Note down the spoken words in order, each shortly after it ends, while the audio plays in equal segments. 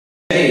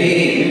Hey,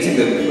 hey, we take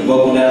the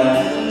vocal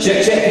down.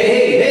 Check, check,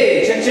 hey,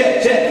 hey, hey, check,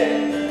 check, check.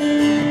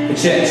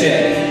 Check,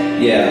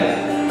 check,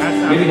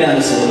 yeah. Maybe down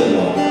just a little bit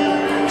more.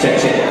 Check,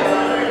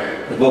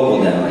 check. The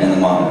vocal down and the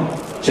monitor.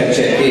 Check,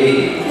 check, hey,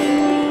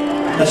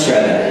 hey. Let's try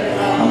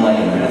that. I'm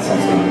liking that, that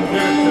sounds good.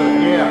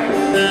 Yeah.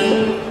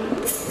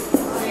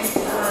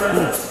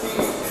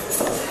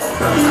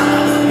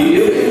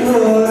 You can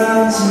hold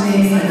on to me.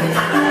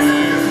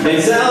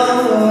 It's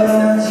all hold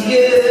on to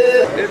you.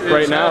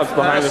 Right now, it's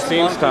behind the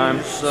scenes time.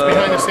 It's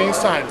behind the scenes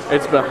time.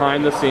 It's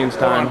behind the scenes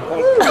time.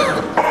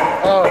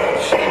 Oh,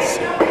 jeez.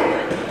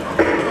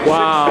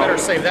 Wow. Better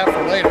save that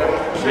for later.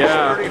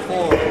 Yeah. We've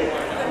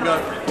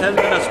got 10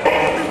 minutes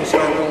before people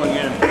start rolling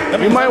in.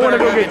 You might want to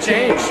go get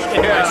changed.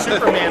 In my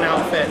Superman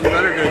outfit. You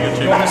better go get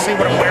changed. You want to see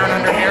what I'm wearing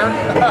under here?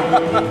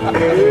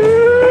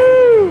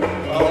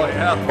 Oh,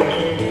 yeah.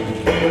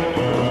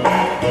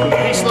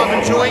 Peace, love,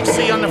 and joy.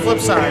 See you on the flip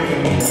side.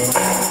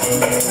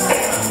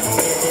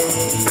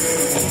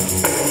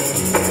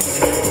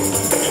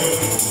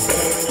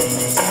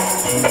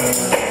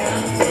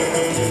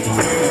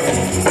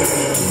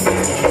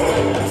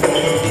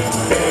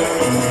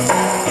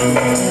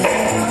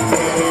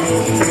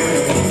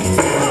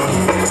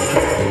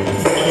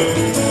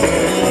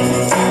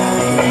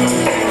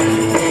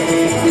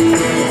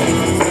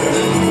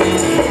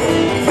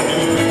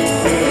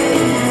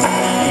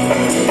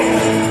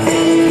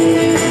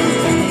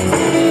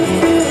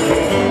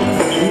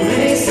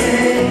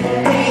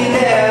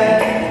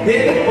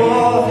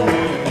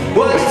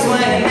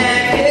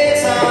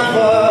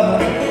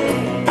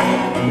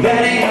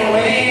 That ain't no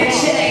way to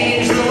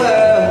change the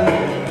world.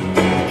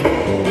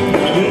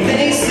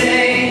 They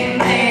say,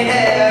 hey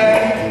there,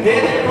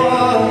 hey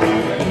boy,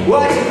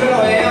 what you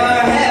growing your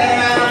hair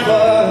around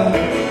for?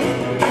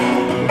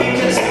 You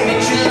just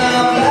make you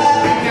love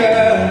like a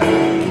girl.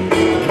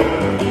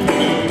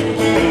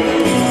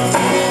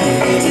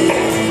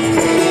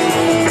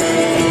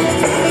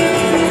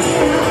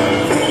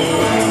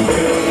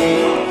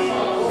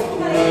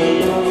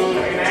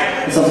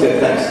 That sounds good,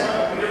 thanks.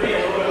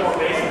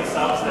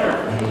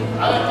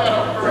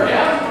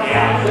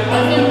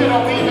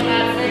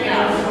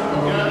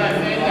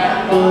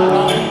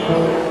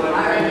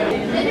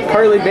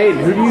 Carly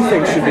Baden, who do you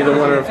think should be the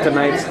winner of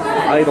tonight's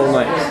Idol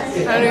Night? I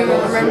don't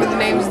even remember the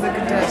names of the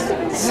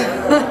contestants.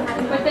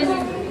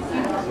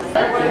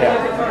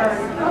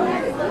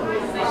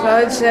 So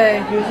I'd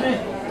say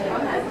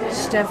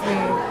Stephanie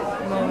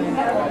Moen.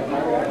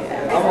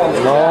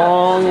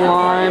 Long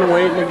line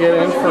waiting to get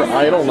in for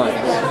Idol Night.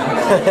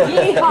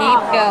 Keep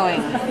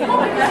going.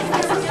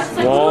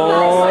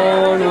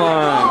 Long line. Long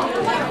line.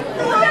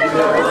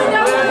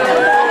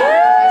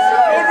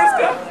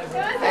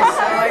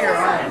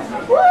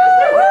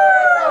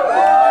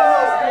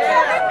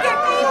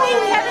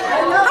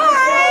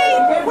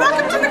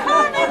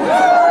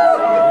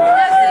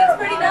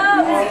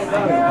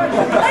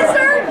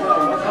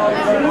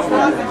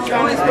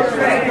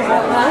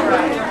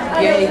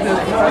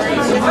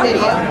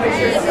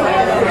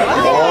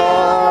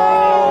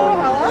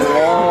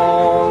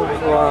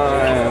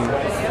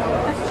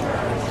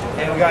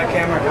 Hey, we got a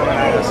camera coming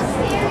at us.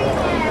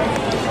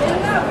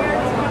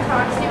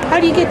 How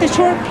do you get the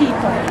short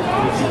people?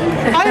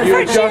 You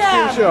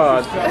adjust your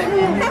shot.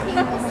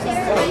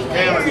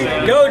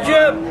 Go,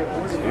 Jim!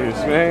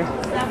 Excuse me.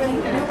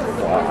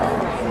 Wow.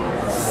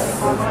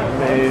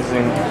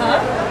 Amazing.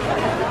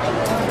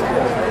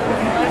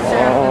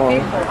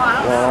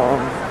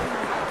 Long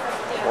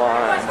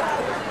line.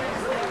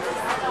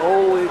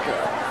 Holy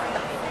cow.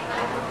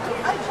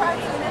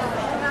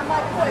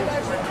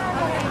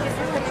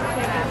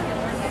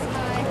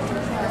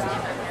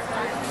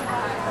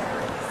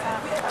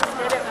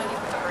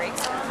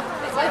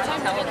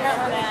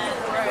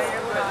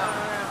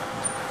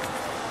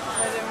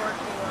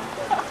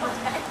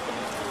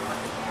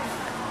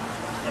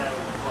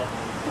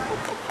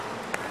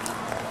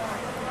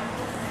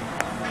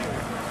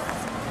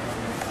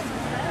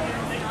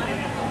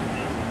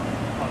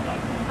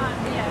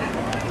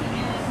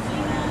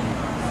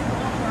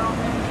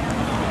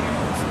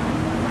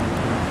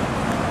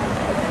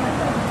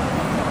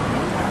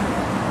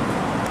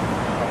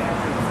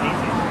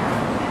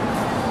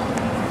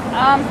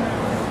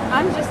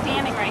 I'm just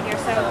standing right here,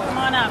 so come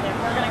on up. We're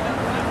gonna go.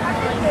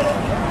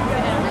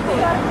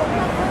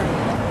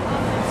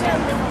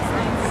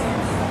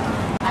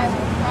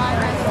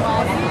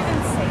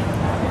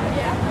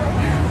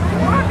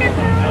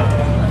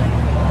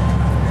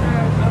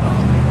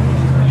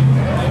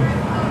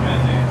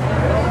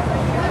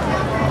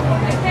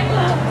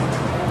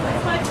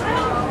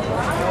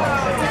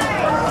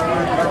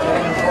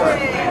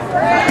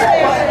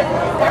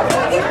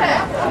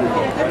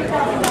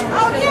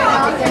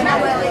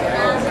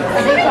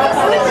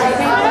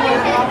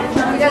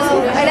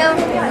 I know.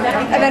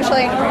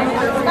 Eventually.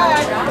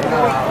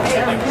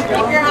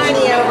 Keep your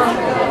hiney over.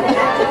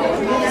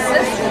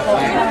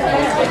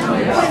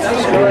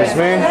 Excuse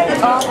me.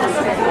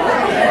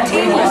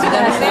 Team was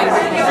gonna say.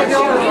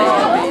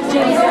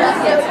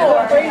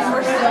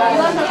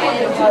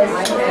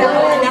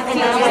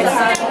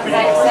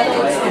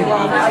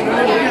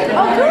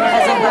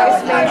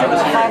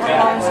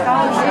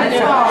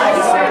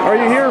 Are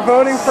you here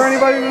voting for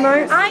anybody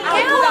tonight? I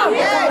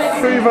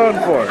am. Who are you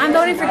voting for? I'm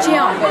voting for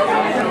Jim.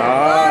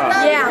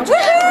 Ah. Yeah.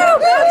 Woohoo!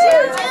 Go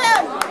Jim!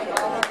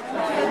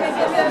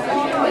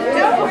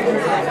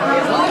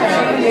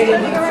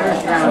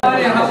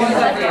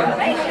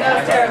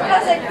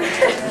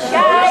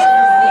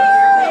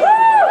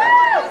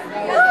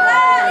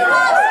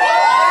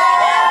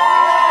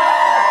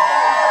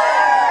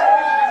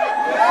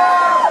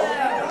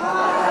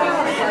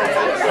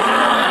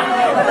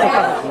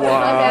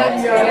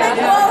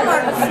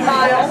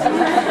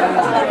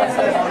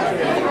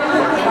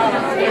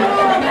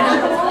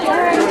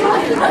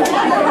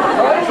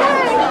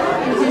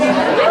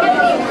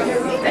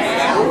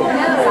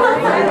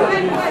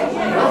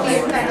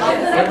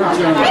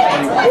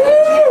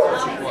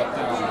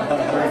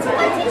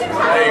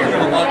 Hey, you're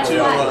going to want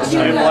to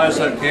stabilize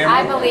that camera.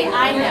 I believe,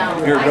 I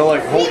know. You're going to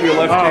like hold your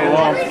left hand.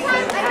 well.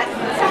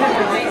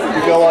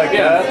 You go like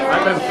that.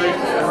 I've been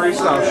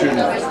freestyle shooting.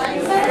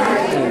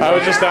 I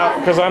was just out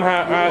because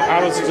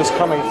I was just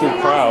coming through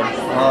crowd.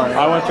 Right.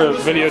 I went to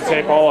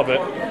videotape all of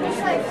it.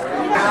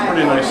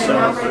 Pretty nice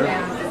setup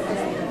there.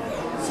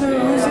 So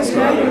who's this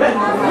guy?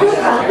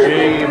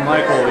 Hey,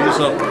 Michael,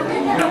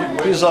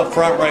 he's up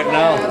front right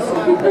now.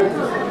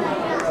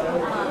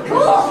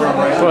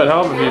 So it'd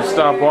help if you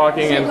stop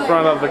walking in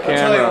front of the I'll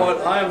tell you camera.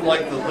 what, I'm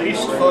like the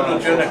least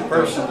photogenic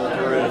person that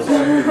there is.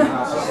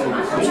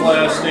 That's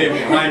why I stay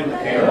behind the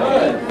camera.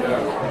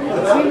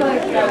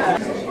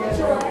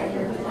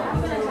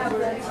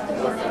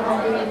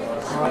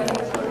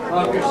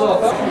 Knock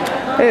yourself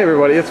out. Hey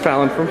everybody, it's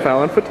Fallon from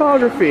Fallon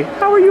Photography.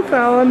 How are you,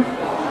 Fallon?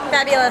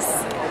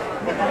 Fabulous.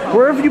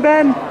 Where have you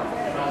been?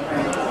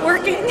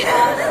 Working.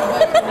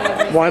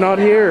 Why not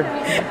here?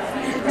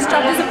 This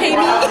job doesn't pay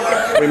me.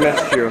 We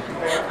missed you.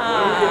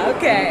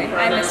 Okay.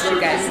 I missed you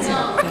guys too.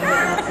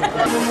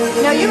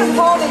 Now you have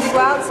called in to go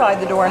outside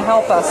the door and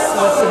help us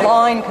with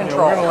line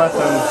control. We're gonna let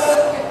them.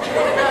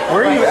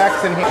 Where are you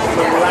Xing here?